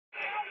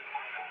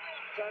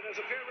So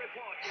there's a few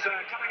reports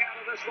coming out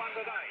of this one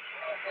today.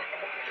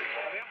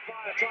 The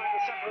umpire trying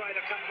to separate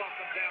a couple of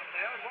them down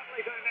there. And what will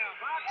he do now?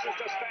 Marks is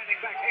just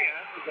standing back here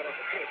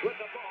with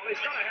the ball.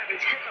 He's got to have his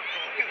kick up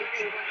for it. And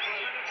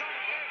it's on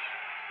again.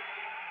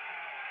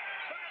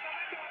 Look at the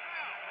window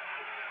now.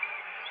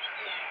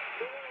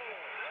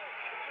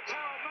 That's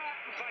Harold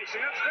Martin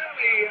facing. It's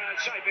really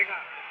shaping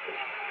up.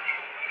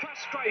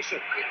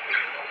 Frustration.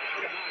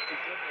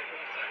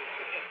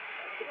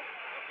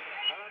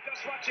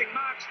 Just watching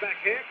Marks back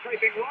here,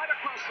 creeping right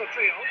across the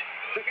field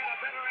to get a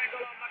better angle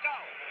on the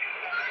goal.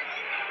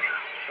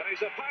 But his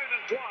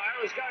opponent,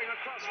 Dwyer, is going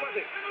across with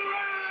him. Well,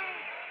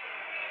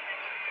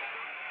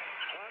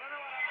 I don't know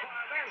what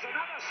umpire. There's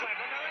another slap,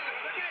 and they're into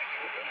it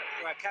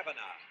again.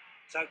 Kavanagh.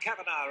 So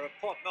Kavanagh of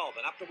Port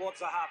Melbourne up towards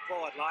the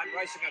half-forward line.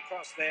 Racing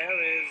across there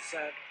is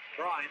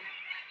Bryan.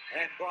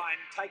 And Bryan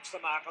takes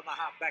the mark on the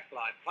half-back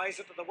line. Plays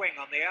it to the wing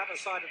on the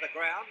outer side of the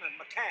ground, and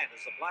McCann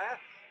is the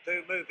player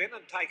to move in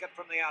and take it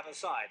from the outer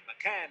side.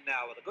 McCann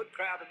now with a good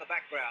crowd in the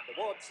background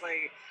towards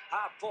the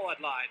half-forward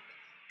line.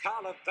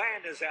 Carla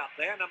Van is out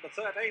there, number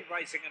 13,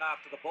 racing in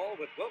after the ball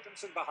with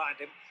Wilkinson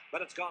behind him,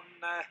 but it's gone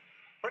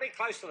pretty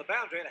close to the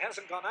boundary. It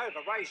hasn't gone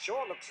over. Ray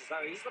Shaw looks as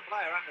though he's the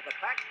player under the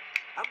pack.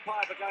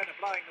 Umpire Bagona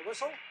blowing the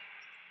whistle,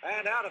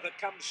 and out of it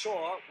comes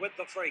Shaw with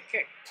the free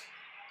kick.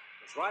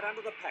 It's right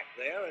under the pack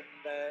there and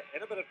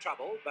in a bit of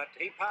trouble, but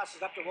he passes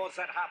up towards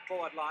that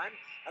half-forward line,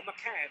 and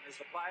McCann is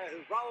the player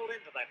who rolled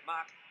into that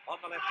mark on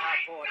the left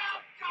half-forward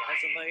flank. He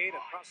has a lead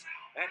across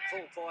and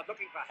full forward,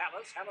 looking for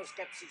Hallis. Hallis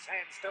gets his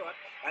hands to it,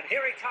 and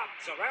here he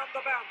comes around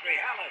the boundary.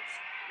 Hallis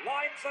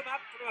lines them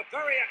up from a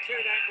very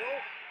acute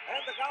angle,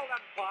 and the goal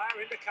umpire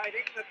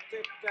indicating that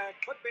it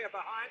could be a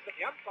behind, but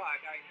the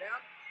umpire going down,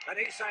 and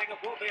he's saying it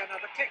will be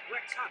another kick.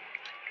 Rex Hunt.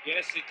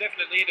 Yes, he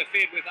definitely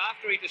interfered with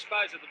after he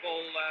disposed of the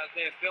ball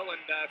there, Phil, and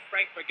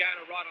Frank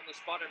Bagona right on the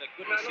spot, and a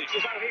good decision. Looks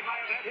as though he may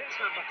have had his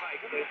number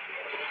taken.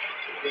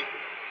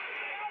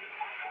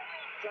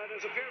 So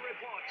there's a few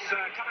reports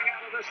coming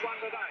out of this one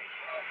today.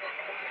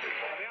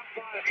 The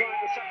umpire trying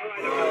to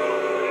separate a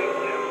couple.